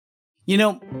You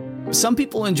know, some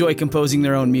people enjoy composing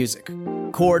their own music,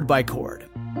 chord by chord,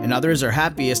 and others are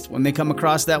happiest when they come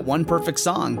across that one perfect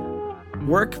song.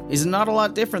 Work is not a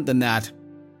lot different than that.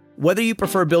 Whether you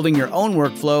prefer building your own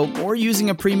workflow or using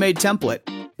a pre-made template,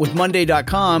 with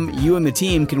Monday.com, you and the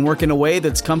team can work in a way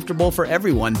that's comfortable for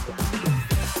everyone.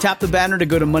 Tap the banner to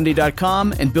go to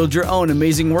Monday.com and build your own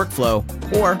amazing workflow,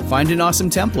 or find an awesome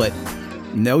template.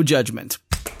 No judgment.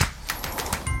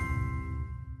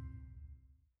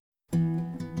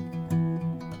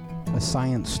 A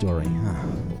science story, huh?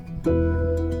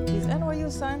 These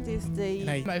NYU scientists,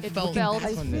 I felt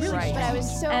right. But I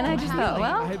was so And I just thought,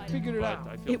 well, I had figured it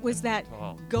out. It was that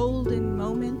golden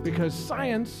moment. Because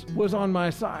science was on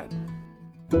my side.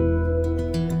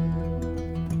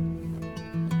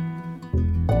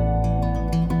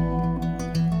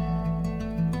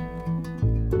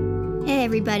 Hey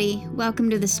everybody, welcome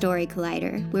to the Story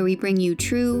Collider, where we bring you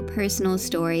true personal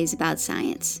stories about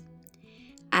science.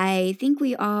 I think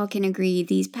we all can agree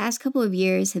these past couple of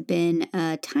years have been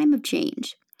a time of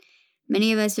change.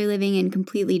 Many of us are living in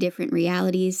completely different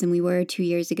realities than we were 2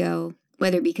 years ago,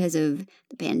 whether because of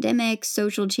the pandemic,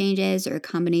 social changes, or a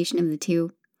combination of the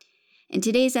two. In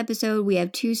today's episode, we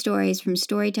have 2 stories from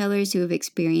storytellers who have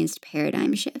experienced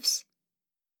paradigm shifts.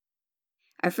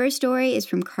 Our first story is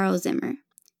from Carl Zimmer.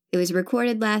 It was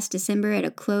recorded last December at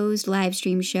a closed live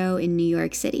stream show in New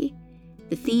York City.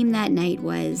 The theme that night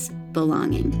was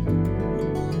belonging.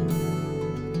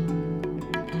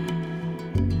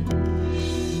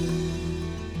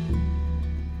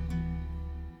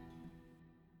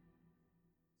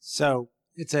 So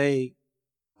it's a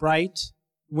bright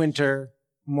winter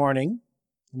morning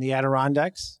in the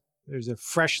Adirondacks. There's a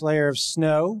fresh layer of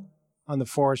snow on the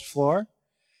forest floor.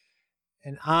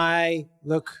 And I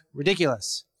look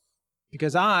ridiculous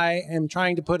because I am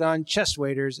trying to put on chest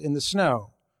waders in the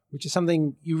snow, which is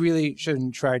something you really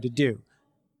shouldn't try to do.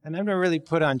 And I've never really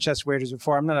put on chest waders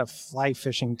before. I'm not a fly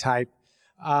fishing type.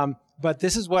 But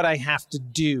this is what I have to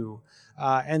do.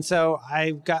 And so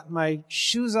I've got my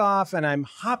shoes off and I'm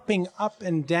hopping up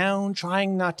and down,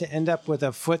 trying not to end up with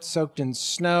a foot soaked in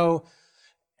snow.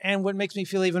 And what makes me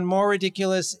feel even more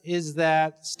ridiculous is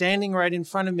that standing right in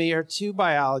front of me are 2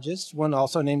 biologists, one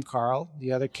also named Carl,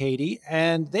 the other Katie,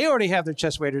 and they already have their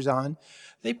chest waders on.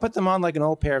 They put them on like an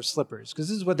old pair of slippers, because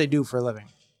this is what they do for a living.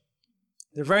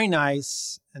 They're very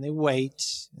nice, and they wait,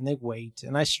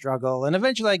 and I struggle, and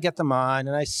eventually I get them on,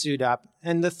 and I suit up,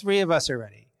 and the 3 of us are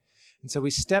ready. And so we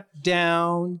step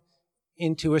down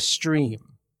into a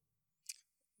stream.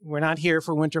 We're not here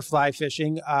for winter fly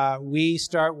fishing. We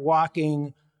start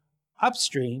walking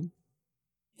upstream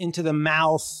into the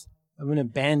mouth of an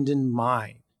abandoned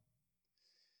mine.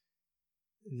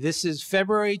 This is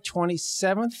February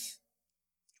 27th,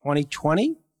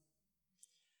 2020.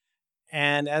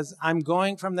 And as I'm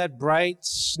going from that bright,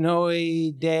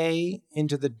 snowy day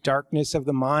into the darkness of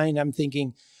the mine, I'm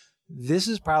thinking, this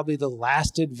is probably the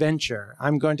last adventure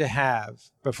I'm going to have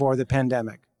before the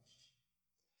pandemic.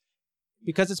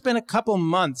 Because it's been a couple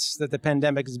months that the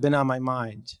pandemic has been on my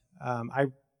mind. I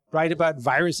write about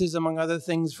viruses, among other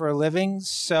things, for a living,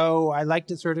 so I like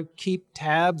to sort of keep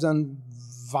tabs on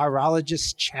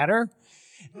virologist chatter.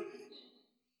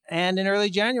 And in early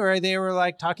January, they were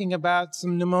like talking about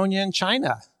some pneumonia in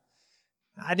China.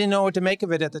 I didn't know what to make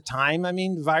of it at the time. I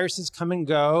mean, viruses come and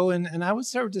go, and I was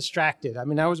sort of distracted. I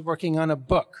mean, I was working on a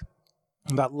book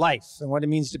about life and what it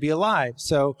means to be alive.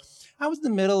 So I was in the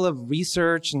middle of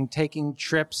research and taking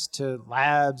trips to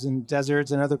labs and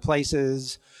deserts and other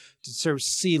places to sort of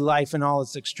see life in all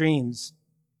its extremes.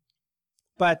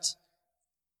 But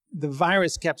the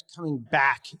virus kept coming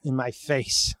back in my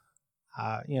face.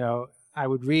 I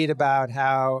would read about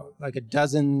how like a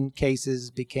dozen cases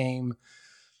became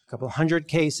a couple hundred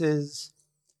cases.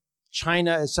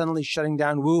 China is suddenly shutting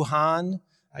down Wuhan.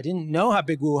 I didn't know how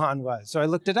big Wuhan was, so I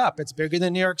looked it up. It's bigger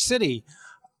than New York City.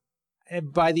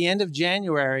 And by the end of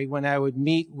January, when I would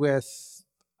meet with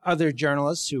other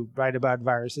journalists who write about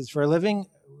viruses for a living,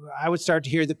 I would start to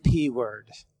hear the P word.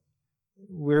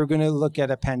 We're going to look at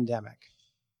a pandemic.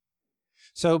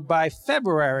 So by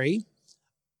February,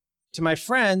 to my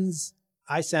friends,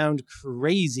 I sound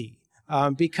crazy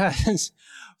because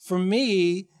for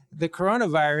me, the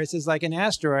coronavirus is like an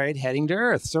asteroid heading to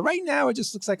Earth. So right now, it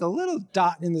just looks like a little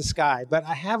dot in the sky, but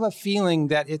I have a feeling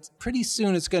that pretty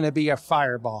soon it's going to be a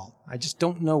fireball. I just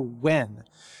don't know when.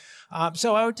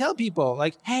 So I would tell people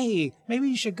like, hey, maybe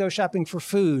you should go shopping for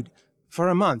food for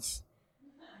a month.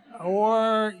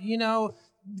 Or,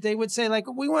 they would say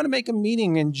like, we want to make a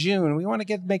meeting in June. We want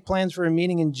to make plans for a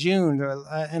meeting in June.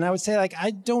 And I would say like,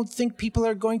 I don't think people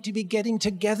are going to be getting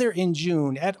together in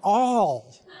June at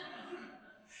all.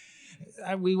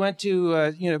 we went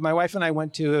to, my wife and I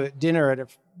went to a dinner at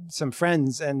some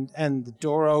friends, and the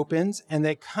door opens, and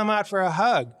they come out for a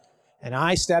hug, and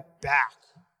I step back.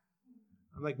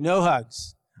 I'm like, no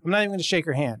hugs. I'm not even going to shake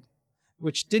her hand,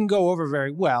 which didn't go over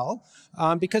very well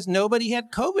because nobody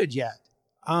had COVID yet.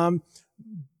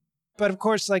 But of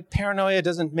course, like, paranoia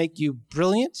doesn't make you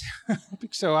brilliant.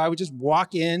 So I would just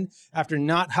walk in after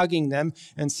not hugging them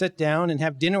and sit down and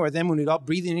have dinner with them when we'd all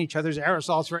breathe in each other's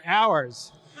aerosols for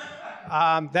hours.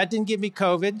 That didn't give me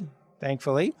COVID,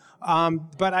 thankfully.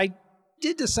 But I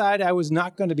did decide I was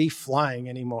not going to be flying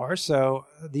anymore. So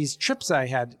these trips I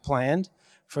had planned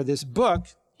for this book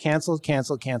canceled,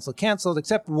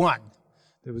 except one.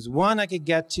 There was one I could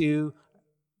get to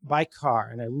by car,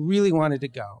 and I really wanted to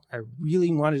go. I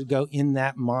really wanted to go in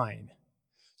that mine.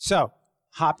 So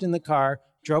hopped in the car,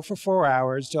 drove for 4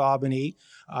 hours to Albany,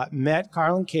 met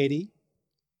Carl and Katie.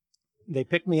 They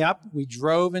picked me up. We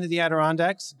drove into the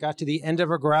Adirondacks, got to the end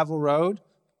of a gravel road,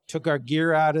 took our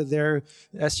gear out of their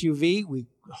SUV. We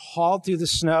hauled through the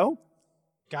snow,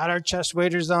 got our chest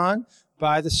waders on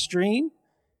by the stream,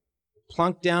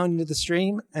 plunked down into the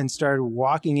stream, and started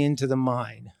walking into the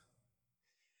mine.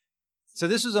 So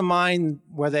this was a mine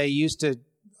where they used to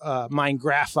mine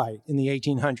graphite in the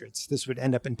 1800s. This would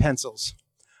end up in pencils.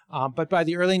 But by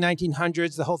the early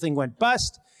 1900s, the whole thing went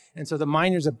bust. And so the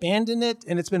miners abandoned it,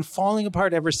 and it's been falling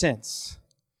apart ever since.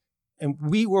 And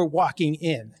we were walking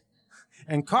in.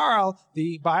 And Carl,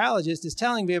 the biologist, is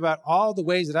telling me about all the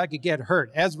ways that I could get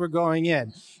hurt as we're going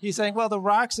in. He's saying, well, the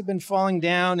rocks have been falling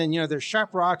down, and, there's sharp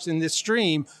rocks in this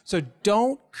stream, so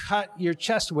don't cut your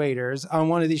chest waders on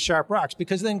one of these sharp rocks,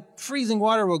 because then freezing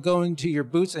water will go into your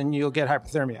boots and you'll get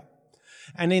hypothermia.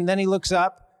 And then he looks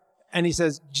up and he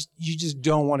says, you just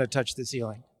don't want to touch the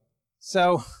ceiling.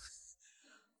 So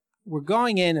we're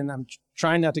going in, and I'm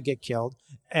trying not to get killed,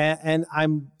 and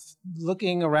I'm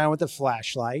looking around with a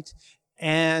flashlight.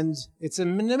 And it's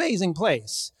an amazing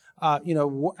place.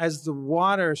 As the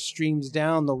water streams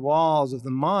down the walls of the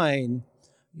mine,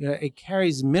 it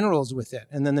carries minerals with it.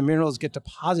 And then the minerals get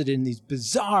deposited in these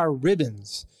bizarre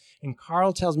ribbons. And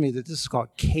Carl tells me that this is called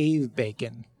cave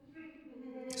bacon.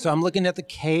 So I'm looking at the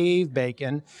cave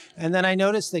bacon. And then I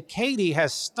notice that Katie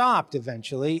has stopped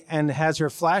eventually and has her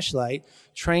flashlight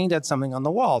trained at something on the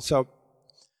wall. So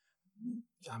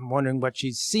I'm wondering what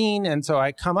she's seen. And so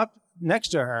I come up next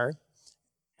to her.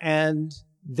 And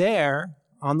there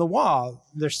on the wall,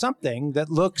 there's something that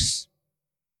looks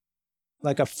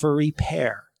like a furry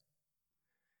pear.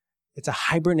 It's a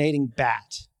hibernating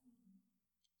bat.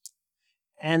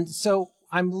 And so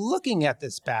I'm looking at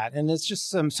this bat, and it's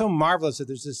just so marvelous that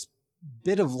there's this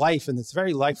bit of life in this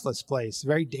very lifeless place,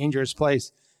 very dangerous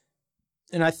place.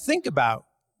 And I think about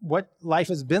what life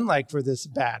has been like for this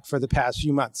bat for the past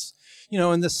few months.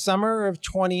 In the summer of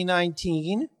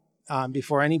 2019,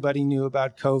 before anybody knew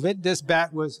about COVID, this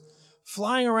bat was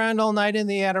flying around all night in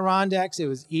the Adirondacks. It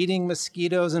was eating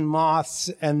mosquitoes and moths.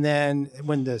 And then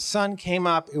when the sun came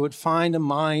up, it would find a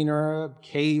mine or a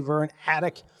cave or an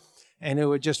attic, and it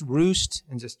would just roost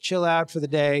and just chill out for the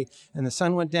day. And the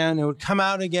sun went down, and it would come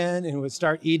out again, and it would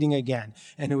start eating again.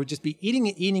 And it would just be eating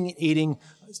and eating and eating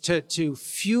to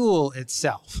fuel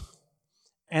itself.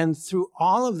 And through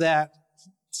all of that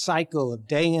cycle of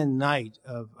day and night,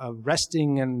 of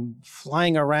resting and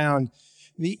flying around,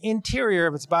 the interior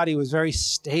of its body was very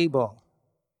stable.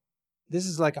 This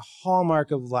is like a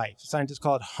hallmark of life. Scientists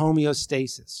call it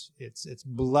homeostasis. Its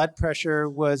blood pressure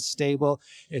was stable.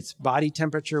 Its body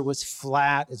temperature was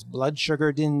flat. Its blood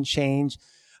sugar didn't change.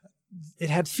 It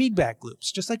had feedback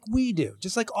loops, just like we do,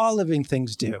 just like all living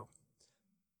things do.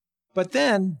 But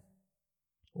then,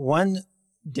 one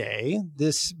day,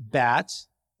 this bat,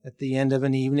 at the end of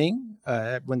an evening,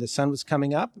 when the sun was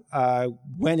coming up,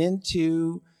 went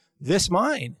into this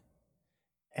mine,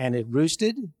 and it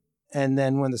roosted. And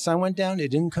then when the sun went down,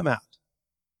 it didn't come out.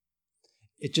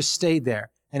 It just stayed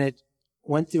there, and it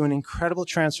went through an incredible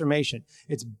transformation.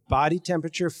 Its body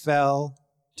temperature fell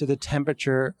to the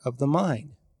temperature of the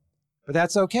mine. But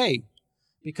that's okay,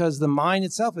 because the mine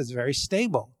itself is very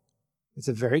stable. It's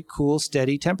a very cool,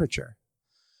 steady temperature.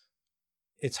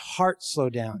 Its heart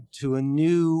slowed down to a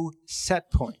new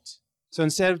set point. So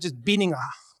instead of just beating a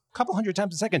couple hundred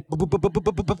times a second,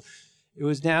 it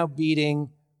was now beating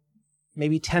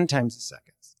maybe 10 times a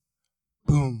second.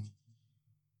 Boom.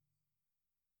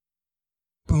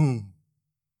 Boom.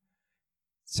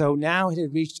 So now it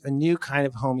had reached a new kind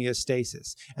of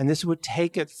homeostasis, and this would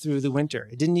take it through the winter.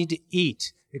 It didn't need to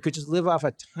eat. It could just live off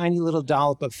a tiny little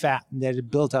dollop of fat that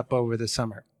had built up over the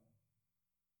summer.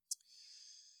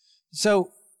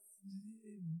 So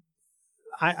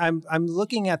I'm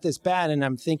looking at this bat, and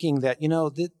I'm thinking that,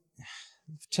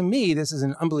 to me, this is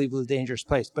an unbelievably dangerous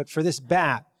place. But for this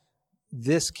bat,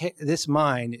 this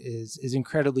mine is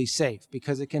incredibly safe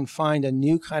because it can find a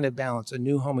new kind of balance, a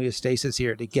new homeostasis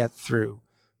here to get through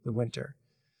the winter.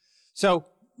 So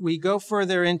we go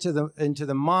further into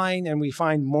the mine and we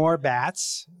find more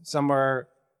bats. Some are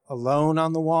alone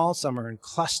on the wall, some are in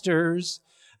clusters.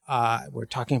 We're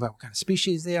talking about what kind of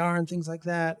species they are and things like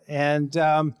that. And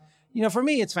for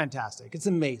me, it's fantastic. It's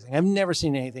amazing. I've never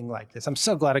seen anything like this. I'm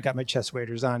so glad I got my chest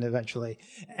waders on eventually.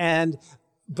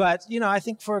 But I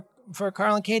think for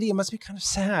Carl and Katie, it must be kind of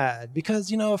sad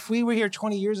because, if we were here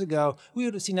 20 years ago, we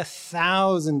would have seen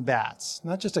 1,000 bats,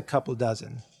 not just a couple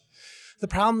dozen. The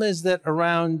problem is that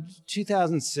around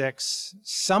 2006,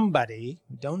 somebody,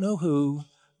 we don't know who,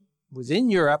 was in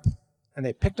Europe and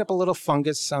they picked up a little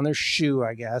fungus on their shoe,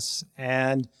 I guess,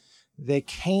 and they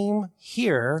came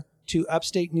here to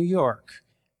upstate New York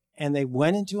and they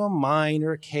went into a mine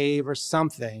or a cave or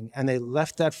something and they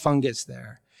left that fungus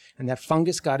there. And that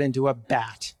fungus got into a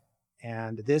bat.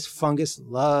 And this fungus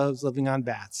loves living on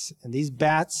bats. And these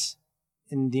bats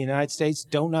in the United States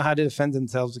don't know how to defend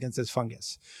themselves against this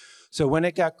fungus. So when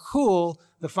it got cool,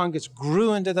 the fungus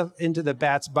grew into the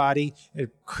bat's body. It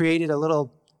created a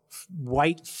little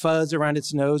white fuzz around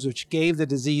its nose, which gave the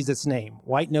disease its name,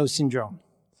 white nose syndrome.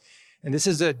 And this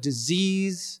is a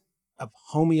disease of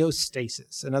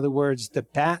homeostasis. In other words, the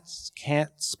bats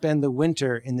can't spend the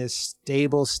winter in this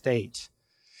stable state.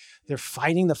 They're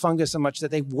fighting the fungus so much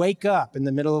that they wake up in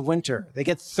the middle of winter. They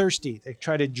get thirsty. They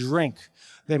try to drink.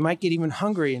 They might get even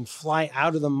hungry and fly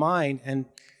out of the mine and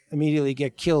immediately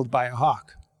get killed by a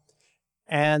hawk.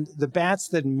 And the bats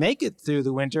that make it through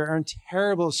the winter are in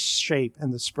terrible shape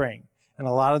in the spring, and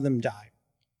a lot of them die.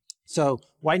 So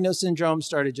white nose syndrome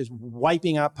started just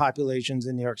wiping out populations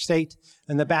in New York State,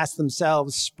 and the bats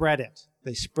themselves spread it.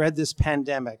 They spread this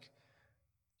pandemic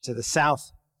to the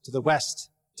south, to the west,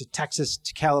 to Texas,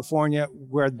 to California,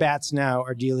 where bats now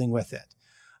are dealing with it.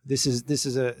 This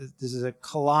is a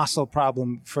colossal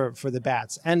problem for the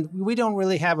bats, and we don't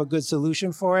really have a good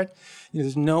solution for it.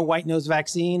 There's no white nose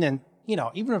vaccine, and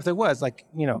even if there was,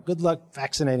 good luck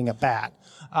vaccinating a bat.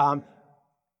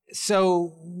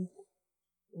 So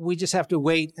we just have to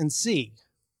wait and see.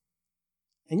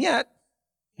 And yet,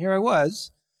 here I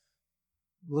was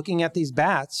looking at these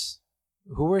bats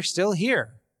who are still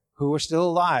here, who are still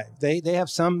alive. They have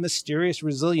some mysterious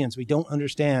resilience we don't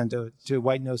understand to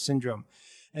white nose syndrome.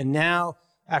 And now,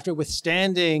 after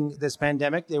withstanding this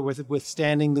pandemic, they were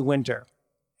withstanding the winter.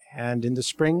 And in the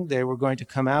spring, they were going to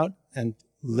come out and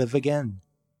live again.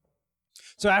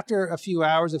 So after a few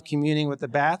hours of communing with the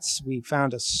bats, we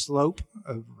found a slope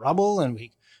of rubble and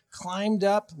we climbed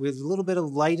up with a little bit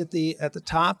of light at the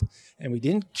top, and we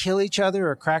didn't kill each other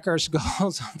or crack our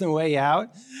skulls on the way out.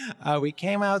 We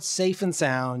came out safe and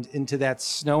sound into that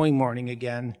snowy morning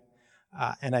again,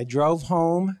 and I drove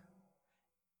home.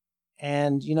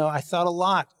 And, I thought a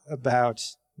lot about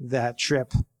that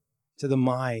trip to the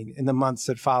mine in the months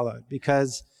that followed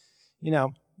because,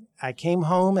 I came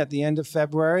home at the end of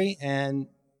February and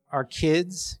our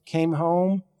kids came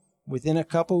home within a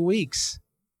couple weeks.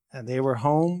 And they were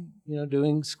home,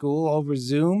 doing school over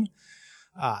Zoom.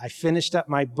 I finished up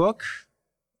my book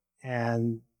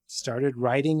and started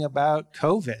writing about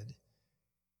COVID.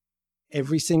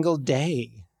 Every single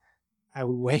day, I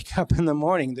would wake up in the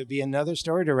morning, there'd be another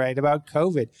story to write about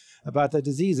COVID, about the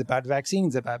disease, about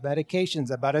vaccines, about medications,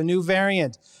 about a new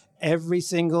variant. Every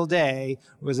single day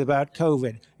was about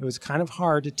COVID. It was kind of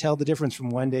hard to tell the difference from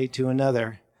one day to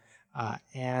another.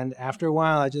 And after a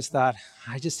while, I just thought,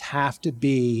 I just have to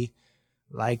be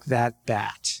like that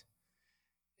bat.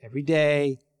 Every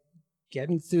day,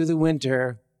 getting through the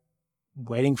winter,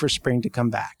 waiting for spring to come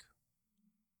back.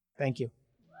 Thank you.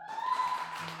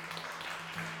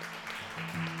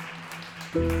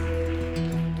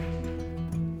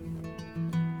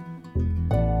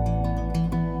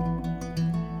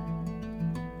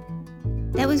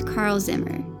 That was Carl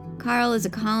Zimmer. Carl is a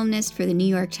columnist for the New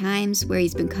York Times, where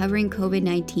he's been covering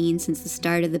COVID-19 since the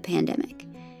start of the pandemic.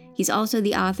 He's also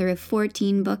the author of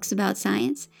 14 books about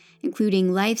science,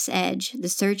 including Life's Edge, The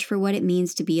Search for What It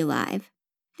Means to Be Alive.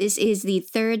 This is the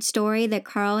third story that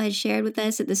Carl has shared with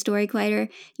us at the Story Collider.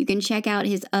 You can check out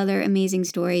his other amazing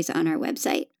stories on our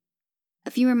website.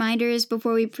 A few reminders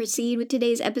before we proceed with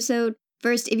today's episode.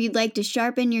 First, if you'd like to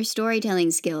sharpen your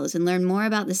storytelling skills and learn more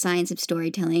about the science of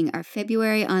storytelling, our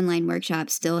February online workshop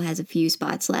still has a few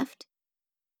spots left.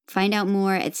 Find out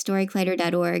more at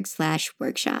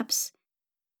storycollider.org/workshops.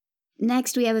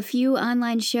 Next, we have a few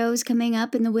online shows coming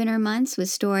up in the winter months with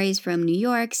stories from New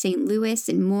York, St. Louis,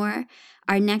 and more.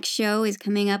 Our next show is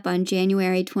coming up on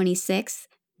January 26th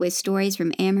with stories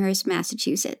from Amherst,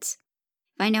 Massachusetts.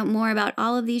 Find out more about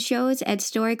all of these shows at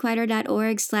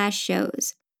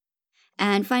storycollider.org/shows.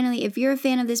 And finally, if you're a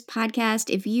fan of this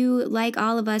podcast, if you, like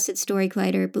all of us at Story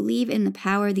Collider, believe in the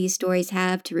power these stories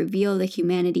have to reveal the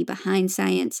humanity behind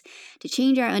science, to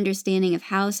change our understanding of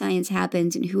how science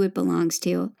happens and who it belongs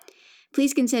to,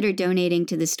 please consider donating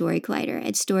to the Story Collider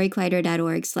at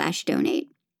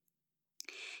storycollider.org/donate.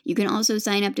 You can also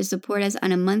sign up to support us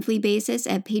on a monthly basis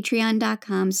at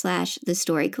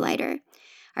patreon.com/thestorycollider.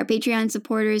 Our Patreon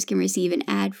supporters can receive an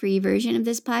ad-free version of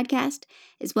this podcast,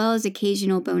 as well as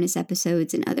occasional bonus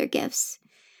episodes and other gifts.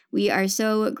 We are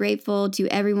so grateful to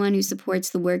everyone who supports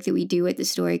the work that we do at the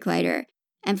Story Collider.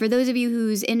 And for those of you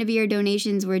whose end-of-year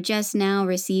donations we're just now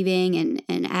receiving and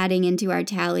adding into our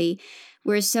tally,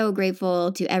 we're so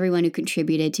grateful to everyone who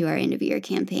contributed to our end-of-year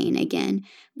campaign. Again,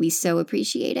 we so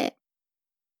appreciate it.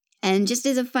 And just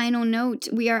as a final note,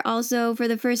 we are also, for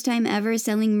the first time ever,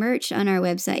 selling merch on our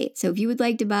website. So if you would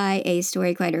like to buy a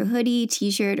Story Collider hoodie,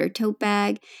 t-shirt, or tote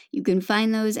bag, you can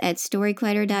find those at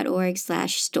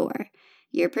storycollider.org/store.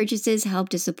 Your purchases help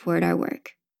to support our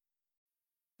work.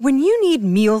 When you need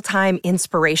mealtime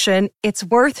inspiration, it's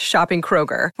worth shopping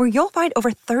Kroger, where you'll find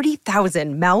over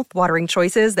 30,000 mouth-watering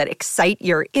choices that excite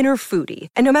your inner foodie.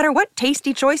 And no matter what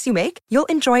tasty choice you make, you'll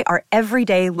enjoy our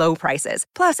everyday low prices,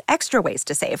 plus extra ways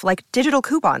to save, like digital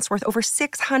coupons worth over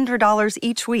 $600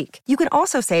 each week. You can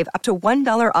also save up to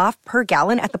 $1 off per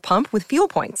gallon at the pump with fuel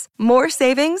points. More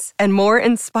savings and more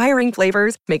inspiring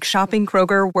flavors make shopping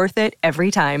Kroger worth it every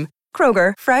time.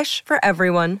 Kroger, fresh for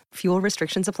everyone. Fuel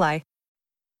restrictions apply.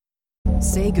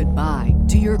 Say goodbye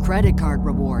to your credit card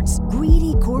rewards.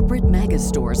 Greedy corporate mega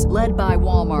stores, led by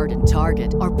Walmart and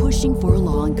Target, are pushing for a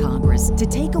law in Congress to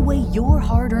take away your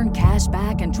hard-earned cash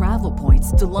back and travel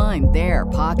points to line their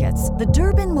pockets. The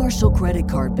Durbin-Marshall credit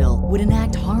card bill would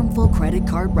enact harmful credit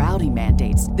card routing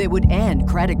mandates that would end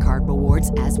credit card rewards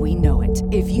as we know it.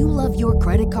 If you love your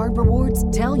credit card rewards,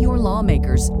 tell your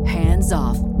lawmakers, hands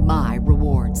off my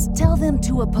rewards. Tell them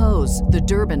to oppose the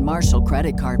Durbin-Marshall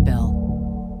credit card bill.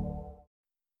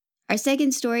 Our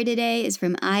second story today is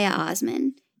from Aya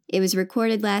Osman. It was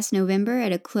recorded last November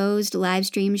at a closed live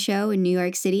stream show in New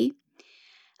York City.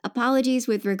 Apologies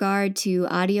with regard to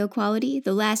audio quality.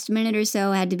 The last minute or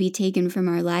so had to be taken from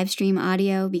our live stream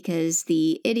audio because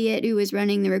the idiot who was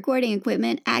running the recording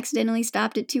equipment accidentally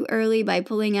stopped it too early by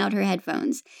pulling out her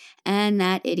headphones. And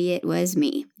that idiot was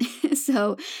me.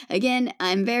 So again,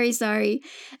 I'm very sorry,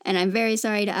 and I'm very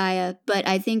sorry to Aya, but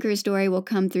I think her story will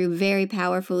come through very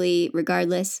powerfully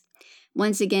regardless.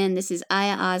 Once again, this is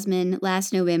Aya Osman,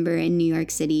 last November in New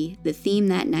York City. The theme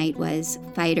that night was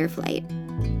Fight or Flight.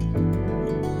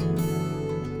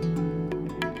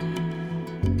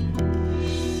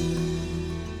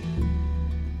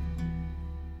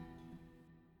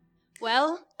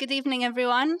 Well, good evening,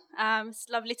 everyone. It's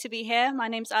lovely to be here. My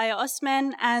name's Aya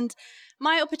Osman, and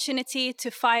my opportunity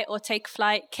to fight or take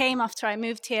flight came after I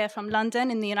moved here from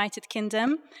London in the United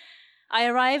Kingdom. I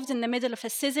arrived in the middle of a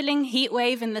sizzling heat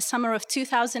wave in the summer of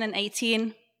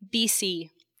 2018 BC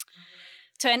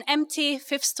to an empty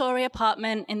fifth-story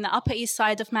apartment in the Upper East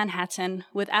Side of Manhattan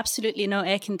with absolutely no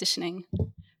air conditioning.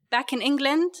 Back in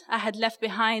England, I had left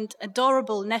behind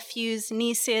adorable nephews,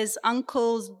 nieces,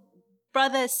 uncles,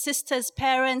 brothers, sisters,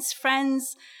 parents,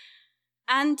 friends,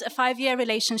 and a 5-year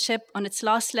relationship on its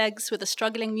last legs with a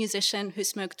struggling musician who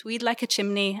smoked weed like a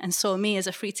chimney and saw me as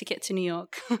a free ticket to New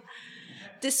York.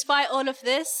 Despite all of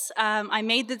this, I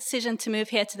made the decision to move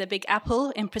here to the Big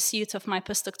Apple in pursuit of my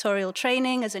postdoctoral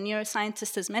training as a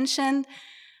neuroscientist, as mentioned,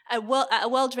 at a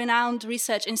world-renowned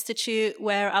research institute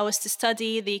where I was to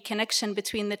study the connection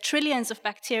between the trillions of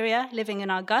bacteria living in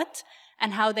our gut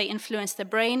and how they influence the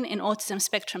brain in autism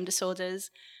spectrum disorders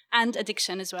and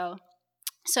addiction as well.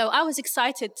 So I was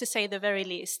excited, to say the very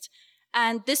least.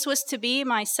 And this was to be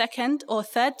my second or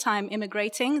third time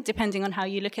immigrating, depending on how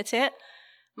you look at it.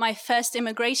 My first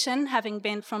immigration having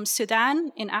been from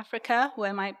Sudan in Africa,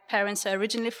 where my parents are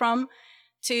originally from,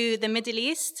 to the Middle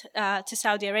East, to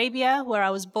Saudi Arabia, where I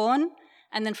was born,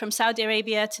 and then from Saudi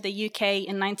Arabia to the UK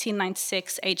in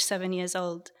 1996, age 7 years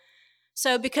old.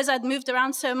 So because I'd moved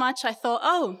around so much, I thought,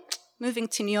 moving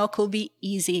to New York will be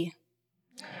easy.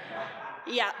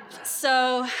 Yeah,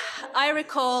 so I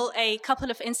recall a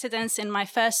couple of incidents in my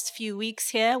first few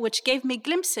weeks here, which gave me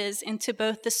glimpses into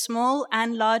both the small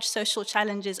and large social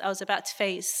challenges I was about to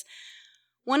face.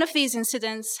 One of these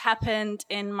incidents happened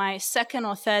in my second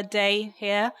or third day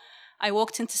here. I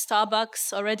walked into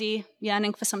Starbucks already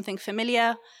yearning for something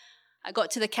familiar. I got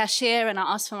to the cashier and I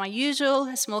asked for my usual,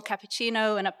 a small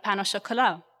cappuccino and a pain au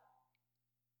chocolat.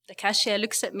 The cashier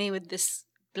looks at me with this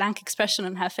blank expression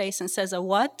on her face and says, "A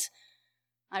what?"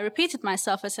 I repeated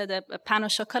myself. I said, a pain au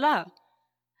chocolat.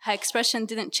 her expression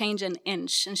didn't change an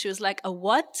inch. And she was like, a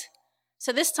what?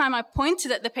 So this time I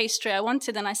pointed at the pastry I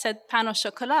wanted and I said, pain au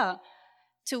chocolat.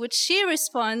 To which she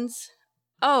responds,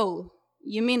 oh,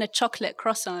 you mean a chocolate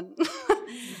croissant?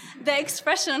 The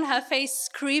expression on her face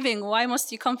screaming, why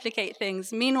must you complicate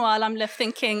things? Meanwhile, I'm left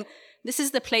thinking, this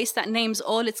is the place that names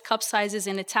all its cup sizes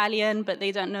in Italian, but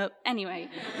they don't know. Anyway,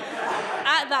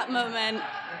 at that moment,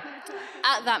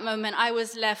 I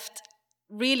was left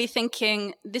really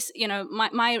thinking this,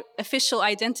 my official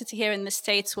identity here in the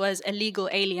States was a legal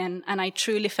alien, and I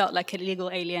truly felt like a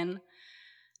legal alien.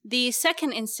 The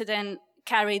second incident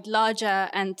carried larger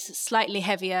and slightly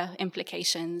heavier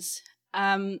implications.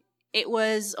 It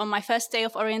was on my first day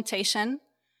of orientation.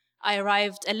 I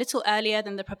arrived a little earlier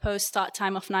than the proposed start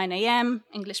time of 9 a.m.,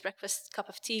 English breakfast cup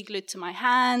of tea glued to my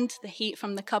hand, the heat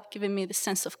from the cup giving me the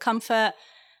sense of comfort,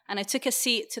 and I took a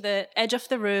seat to the edge of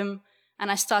the room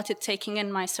and I started taking in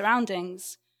my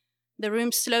surroundings. The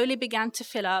room slowly began to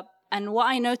fill up, and what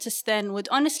I noticed then would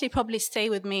honestly probably stay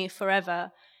with me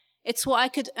forever. It's what I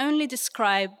could only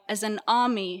describe as an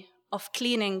army of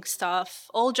cleaning staff,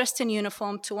 all dressed in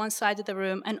uniform to one side of the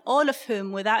room, and all of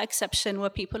whom, without exception, were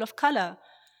people of color.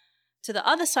 To the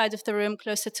other side of the room,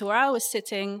 closer to where I was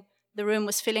sitting, the room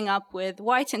was filling up with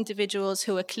white individuals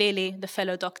who were clearly the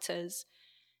fellow doctors.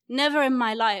 Never in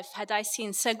my life had I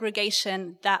seen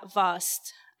segregation that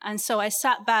vast. And so I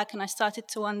sat back and I started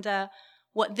to wonder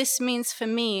what this means for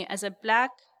me as a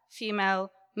Black,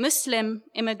 female, Muslim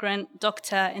immigrant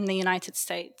doctor in the United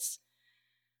States.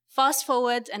 Fast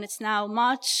forward, and it's now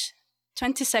March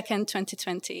 22nd,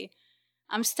 2020.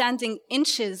 I'm standing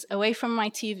inches away from my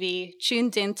TV,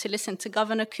 tuned in to listen to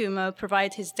Governor Cuomo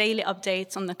provide his daily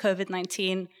updates on the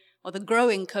COVID-19, or the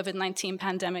growing COVID-19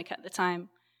 pandemic at the time.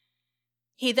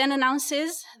 He then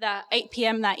announces that 8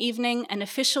 p.m. that evening, an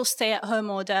official stay-at-home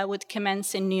order would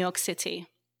commence in New York City.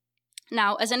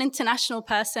 Now, as an international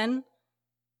person,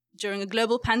 during a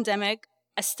global pandemic,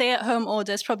 a stay-at-home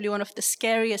order is probably one of the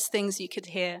scariest things you could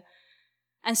hear.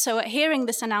 And so at hearing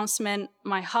this announcement,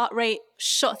 my heart rate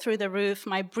shot through the roof,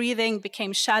 my breathing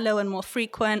became shallow and more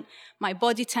frequent, my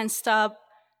body tensed up.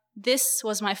 This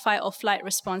was my fight or flight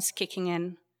response kicking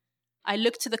in. I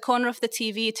looked to the corner of the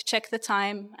TV to check the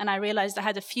time, and I realized I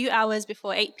had a few hours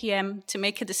before 8 p.m. to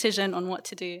make a decision on what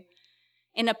to do.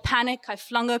 In a panic, I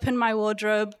flung open my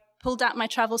wardrobe, pulled out my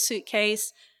travel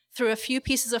suitcase, threw a few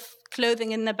pieces of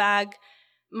clothing in the bag,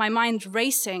 my mind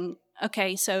racing.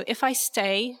 Okay, so if I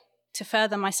stay to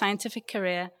further my scientific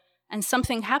career and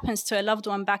something happens to a loved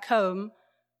one back home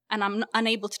and I'm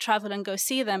unable to travel and go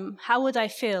see them, how would I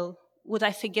feel? Would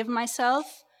I forgive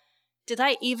myself? Did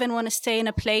I even want to stay in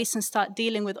a place and start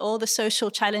dealing with all the social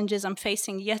challenges I'm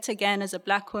facing yet again as a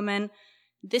Black woman,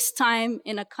 this time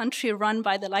in a country run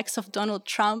by the likes of Donald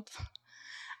Trump?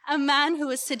 A man who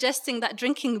was suggesting that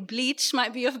drinking bleach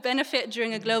might be of benefit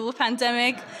during a global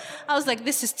pandemic. I was like,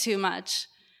 this is too much.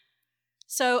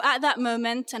 So at that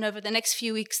moment, and over the next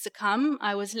few weeks to come,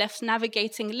 I was left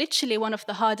navigating literally one of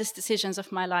the hardest decisions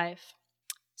of my life.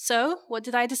 So what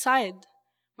did I decide?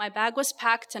 My bag was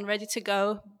packed and ready to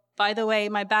go. By the way,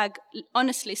 my bag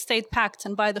honestly stayed packed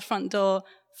and by the front door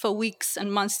for weeks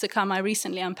and months to come. I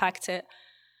recently unpacked it.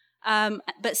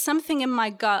 But something in my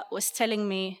gut was telling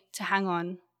me to hang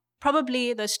on.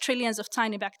 Probably those trillions of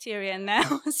tiny bacteria in there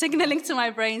signaling to my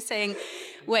brain saying,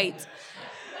 wait.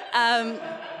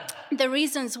 The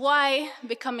reasons why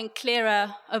becoming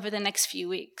clearer over the next few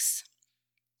weeks.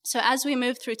 So as we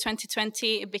moved through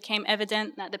 2020, it became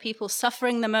evident that the people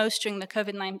suffering the most during the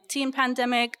COVID-19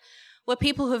 pandemic were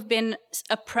people who've been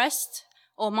oppressed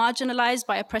or marginalized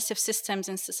by oppressive systems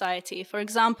in society. For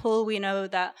example, we know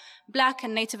that Black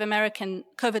and Native American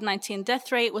COVID-19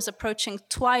 death rate was approaching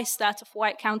twice that of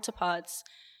white counterparts.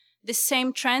 This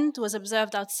same trend was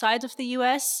observed outside of the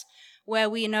US,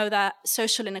 where we know that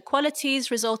social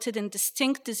inequalities resulted in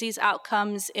distinct disease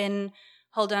outcomes in,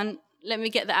 hold on, let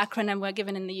me get the acronym we're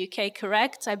given in the UK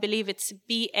correct. I believe it's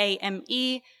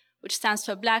BAME, which stands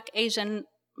for Black, Asian,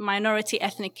 Minority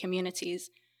Ethnic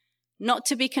Communities. Not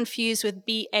to be confused with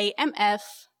BAMF,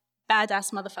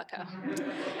 badass motherfucker.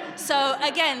 So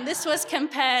again, this was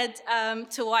compared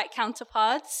to white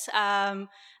counterparts. And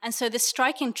so this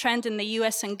striking trend in the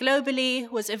US and globally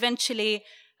was eventually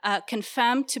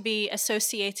confirmed to be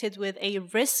associated with a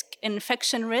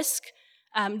infection risk,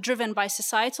 driven by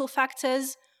societal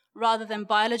factors rather than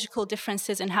biological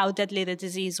differences in how deadly the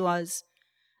disease was.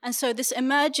 And so this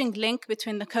emerging link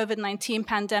between the COVID-19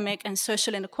 pandemic and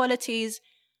social inequalities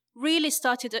really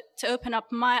started to open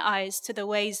up my eyes to the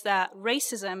ways that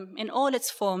racism in all its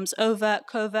forms, overt,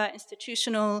 covert,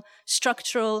 institutional,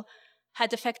 structural,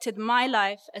 had affected my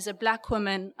life as a Black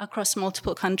woman across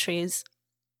multiple countries.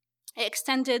 It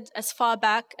extended as far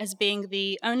back as being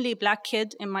the only black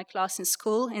kid in my class in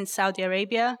school in Saudi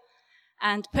Arabia,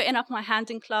 and putting up my hand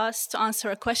in class to answer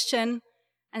a question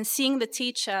and seeing the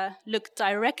teacher look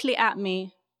directly at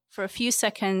me for a few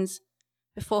seconds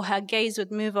before her gaze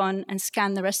would move on and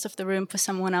scan the rest of the room for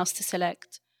someone else to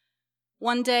select.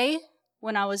 One day,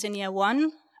 when I was in year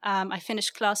 1, I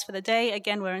finished class for the day.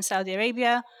 Again, we're in Saudi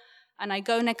Arabia, and I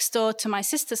go next door to my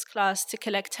sister's class to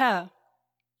collect her.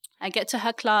 I get to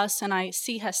her class and I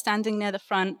see her standing near the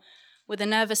front with a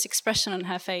nervous expression on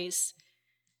her face.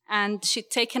 And she'd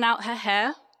taken out her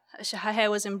hair. Her hair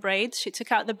was in braids. She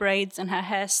took out the braids and her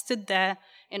hair stood there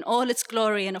in all its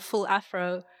glory in a full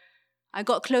afro. I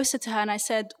got closer to her and I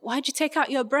said, "Why'd you take out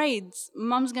your braids?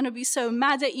 Mum's going to be so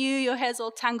mad at you. Your hair's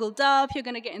all tangled up. You're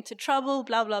going to get into trouble,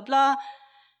 blah, blah, blah."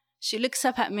 She looks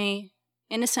up at me,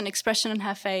 innocent expression on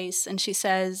her face, and she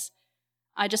says,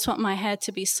 "I just want my hair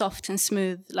to be soft and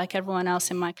smooth like everyone else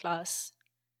in my class."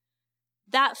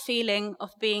 That feeling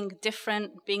of being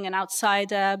different, being an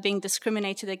outsider, being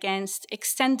discriminated against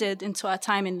extended into our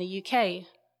time in the UK.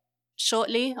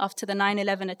 Shortly after the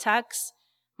 9/11 attacks,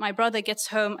 my brother gets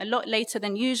home a lot later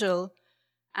than usual.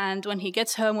 And when he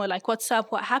gets home, we're like, "What's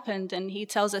up? What happened?" And he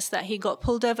tells us that he got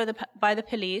pulled over by the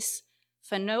police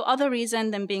for no other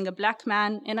reason than being a black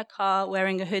man in a car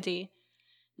wearing a hoodie.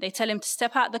 They tell him to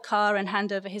step out the car and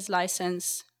hand over his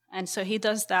license. And so he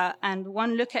does that. And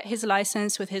one look at his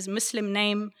license with his Muslim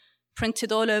name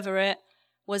printed all over it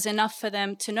was enough for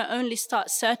them to not only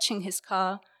start searching his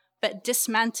car, but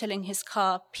dismantling his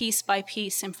car piece by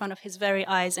piece in front of his very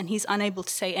eyes, and he's unable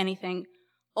to say anything,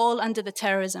 all under the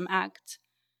Terrorism Act.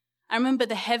 I remember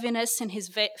the heaviness in his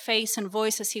face and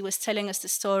voice as he was telling us the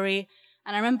story,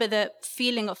 and I remember the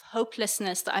feeling of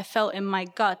hopelessness that I felt in my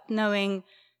gut, knowing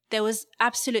there was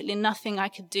absolutely nothing I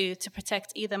could do to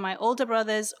protect either my older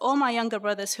brothers or my younger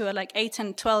brothers, who were like 8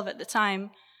 and 12 at the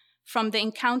time, from the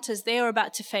encounters they were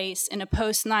about to face in a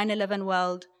post-9/11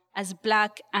 world as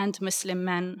black and Muslim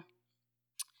men.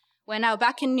 We're now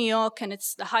back in New York, and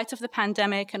it's the height of the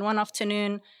pandemic, and one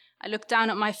afternoon, I look down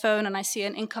at my phone and I see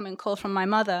an incoming call from my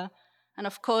mother. And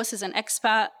of course, as an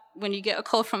expat, when you get a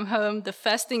call from home, the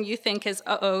first thing you think is,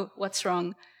 "Uh-oh, what's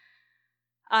wrong?"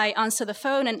 I answer the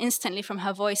phone, and instantly from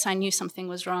her voice, I knew something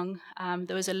was wrong.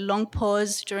 There was a long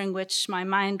pause during which my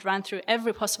mind ran through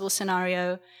every possible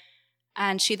scenario.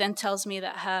 And she then tells me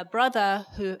that her brother,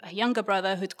 a younger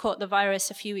brother who'd caught the virus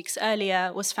a few weeks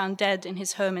earlier, was found dead in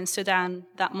his home in Sudan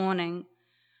that morning.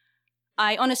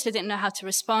 I honestly didn't know how to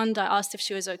respond. I asked if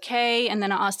she was okay, and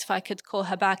then I asked if I could call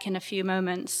her back in a few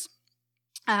moments.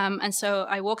 And so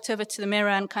I walked over to the mirror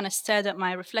and kind of stared at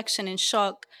my reflection in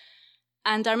shock.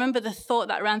 And I remember the thought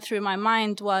that ran through my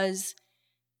mind was,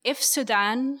 if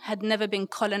Sudan had never been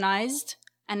colonized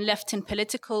and left in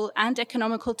political and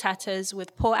economical tatters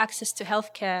with poor access to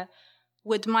healthcare,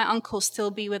 would my uncle still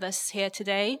be with us here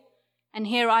today? And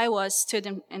here I was, stood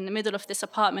in the middle of this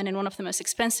apartment in one of the most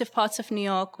expensive parts of New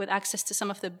York with access to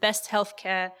some of the best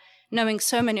healthcare, knowing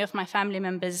so many of my family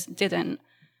members didn't.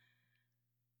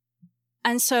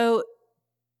 And so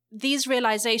these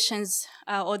realizations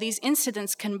or these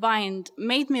incidents combined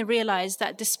made me realize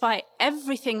that despite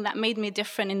everything that made me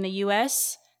different in the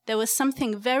US, there was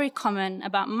something very common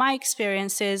about my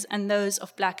experiences and those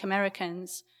of Black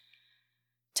Americans.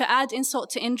 To add insult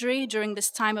to injury, during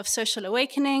this time of social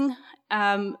awakening,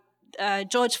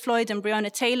 George Floyd and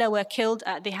Breonna Taylor were killed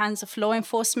at the hands of law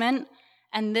enforcement,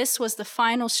 and this was the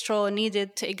final straw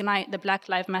needed to ignite the Black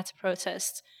Lives Matter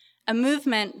protest, a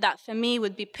movement that for me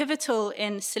would be pivotal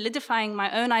in solidifying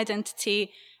my own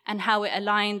identity and how it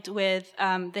aligned with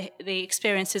the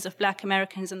experiences of Black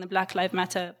Americans in the Black Lives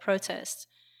Matter protest.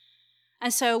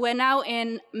 And so we're now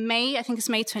in May, I think it's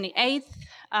May 28th.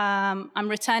 I'm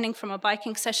returning from a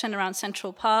biking session around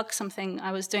Central Park, something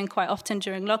I was doing quite often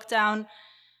during lockdown.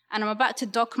 And I'm about to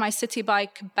dock my city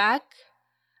bike back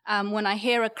when I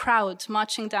hear a crowd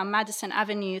marching down Madison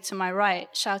Avenue to my right,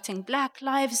 shouting, "Black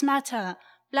Lives Matter!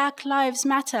 Black Lives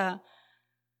Matter!"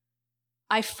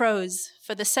 I froze.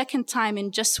 For the second time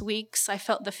in just weeks, I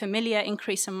felt the familiar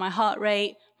increase in my heart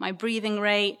rate, my breathing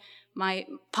rate, my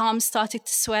palms started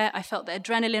to sweat. I felt the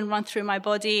adrenaline run through my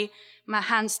body. My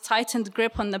hands tightened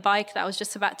grip on the bike that I was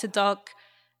just about to dock.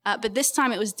 But this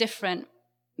time it was different.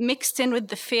 Mixed in with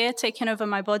the fear taking over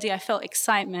my body, I felt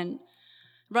excitement.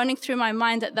 Running through my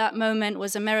mind at that moment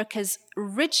was America's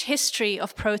rich history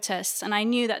of protests, and I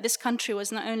knew that this country was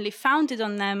not only founded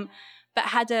on them, but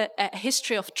had a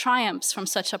history of triumphs from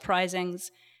such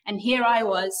uprisings. And here I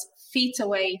was, feet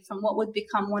away from what would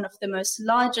become one of the most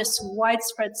largest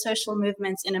widespread social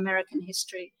movements in American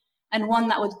history, and one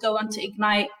that would go on to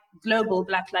ignite global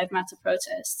Black Lives Matter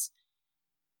protests.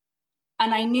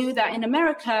 And I knew that in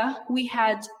America, we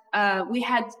had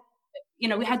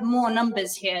more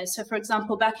numbers here. So for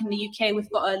example, back in the UK,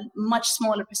 we've got a much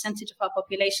smaller percentage of our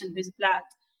population who's Black.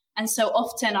 And so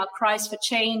often our cries for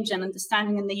change and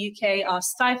understanding in the UK are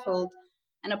stifled.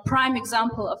 And a prime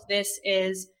example of this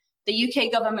is the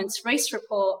UK government's race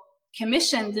report,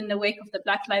 commissioned in the wake of the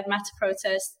Black Lives Matter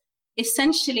protest,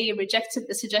 essentially rejected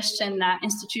the suggestion that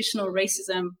institutional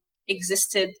racism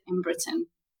existed in Britain,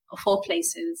 of all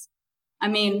places. I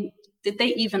mean, did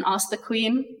they even ask the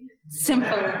Queen?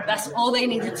 Simple, that's all they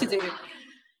needed to do.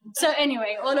 So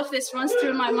anyway, all of this runs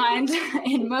through my mind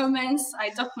in moments.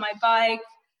 I docked my bike,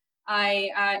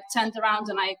 I turned around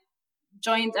and I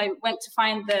went to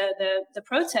find the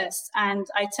protest, and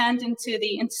I turned into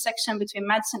the intersection between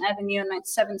Madison Avenue and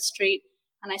 97th Street,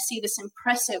 and I see this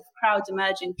impressive crowd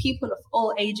emerging, people of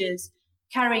all ages,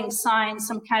 carrying signs,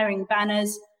 some carrying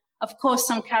banners, of course,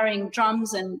 some carrying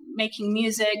drums and making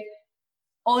music,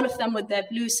 all of them with their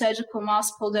blue surgical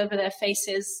masks pulled over their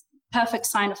faces, perfect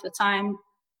sign of the time.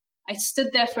 I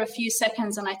stood there for a few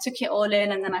seconds and I took it all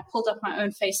in, and then I pulled up my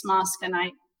own face mask and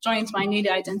I joined my newly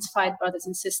identified brothers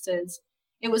and sisters.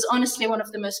 It was honestly one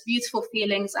of the most beautiful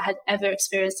feelings I had ever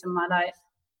experienced in my life.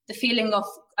 The feeling of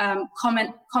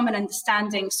common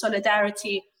understanding,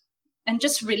 solidarity, and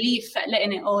just relief at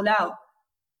letting it all out.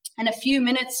 And a few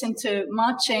minutes into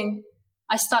marching,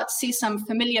 I start to see some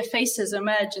familiar faces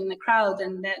emerge in the crowd,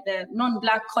 and they're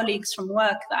non-Black colleagues from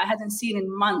work that I hadn't seen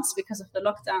in months because of the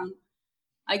lockdown.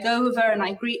 I go over and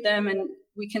I greet them and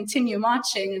we continue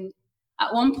marching. And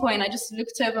at one point, I just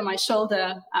looked over my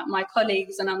shoulder at my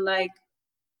colleagues and I'm like,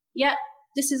 yeah,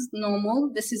 this is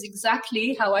normal. This is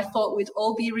exactly how I thought we'd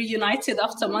all be reunited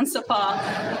after months apart,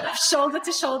 shoulder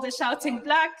to shoulder, shouting,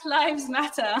 Black Lives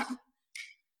Matter.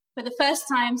 For the first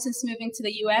time since moving to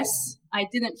the US, I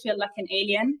didn't feel like an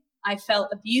alien. I felt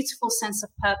a beautiful sense of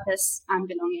purpose and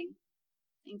belonging.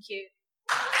 Thank you.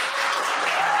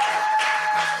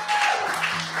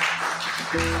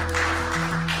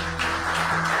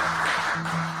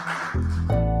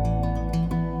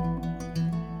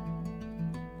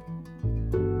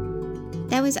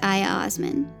 That was Aya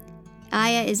Osman.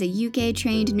 Aya is a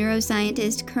UK-trained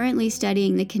neuroscientist currently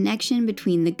studying the connection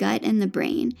between the gut and the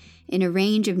brain in a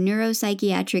range of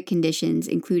neuropsychiatric conditions,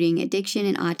 including addiction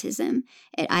and autism,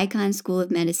 at Icahn School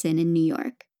of Medicine in New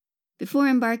York. Before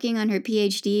embarking on her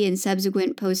PhD and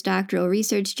subsequent postdoctoral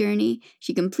research journey,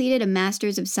 she completed a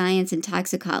Master's of Science in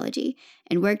Toxicology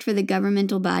and worked for the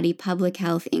governmental body Public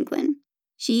Health England.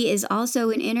 She is also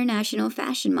an international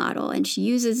fashion model, and she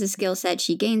uses the skill set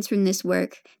she gains from this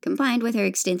work, combined with her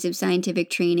extensive scientific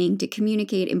training, to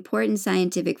communicate important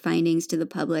scientific findings to the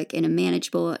public in a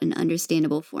manageable and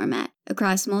understandable format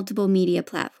across multiple media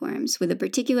platforms, with a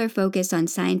particular focus on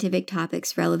scientific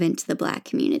topics relevant to the Black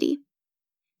community.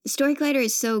 The Story Collider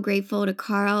is so grateful to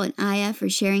Carl and Aya for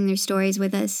sharing their stories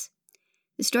with us.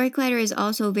 The Story Collider is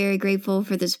also very grateful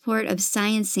for the support of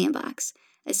Science Sandbox,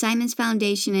 a Simons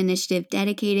Foundation initiative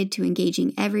dedicated to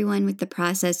engaging everyone with the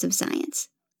process of science.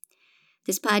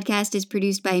 This podcast is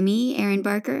produced by me, Erin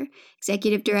Barker,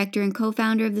 Executive Director and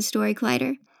co-founder of the Story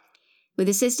Collider, with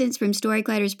assistance from Story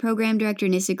Collider's Program Director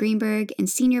Nissa Greenberg and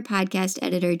Senior Podcast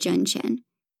Editor Jun Chen.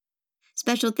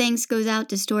 Special thanks goes out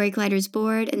to Story Collider's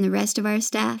board and the rest of our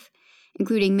staff,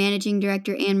 including Managing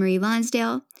Director Anne-Marie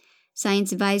Lonsdale,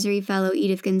 Science Advisory Fellow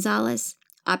Edith Gonzalez,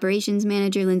 Operations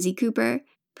Manager Lindsay Cooper,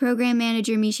 Program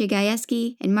Manager Misha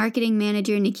Gajewski, and Marketing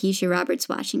Manager Nikisha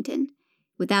Roberts-Washington,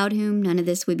 without whom none of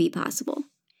this would be possible.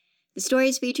 The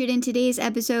stories featured in today's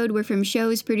episode were from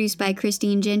shows produced by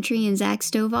Christine Gentry and Zach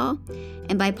Stovall,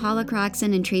 and by Paula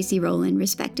Croxon and Tracy Rowland,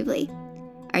 respectively.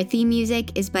 Our theme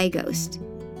music is by Ghost.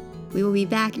 We will be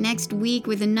back next week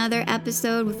with another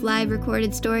episode with live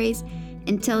recorded stories.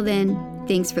 Until then,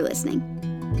 thanks for listening.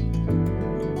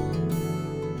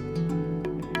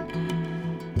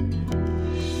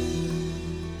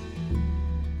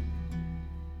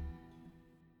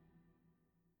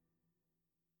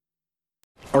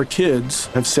 Our kids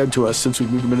have said to us since we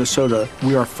moved to Minnesota,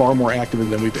 we are far more active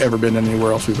than we've ever been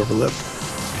anywhere else we've ever lived.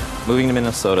 Moving to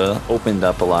Minnesota opened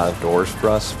up a lot of doors for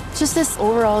us. Just this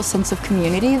overall sense of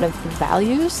community, of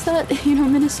values that,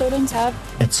 Minnesotans have.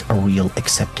 It's a real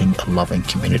accepting, loving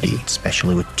community,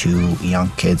 especially with 2 young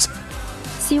kids.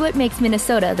 See what makes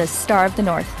Minnesota the star of the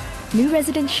North. New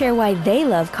residents share why they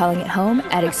love calling it home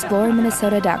at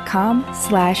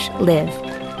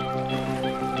exploreminnesota.com/live.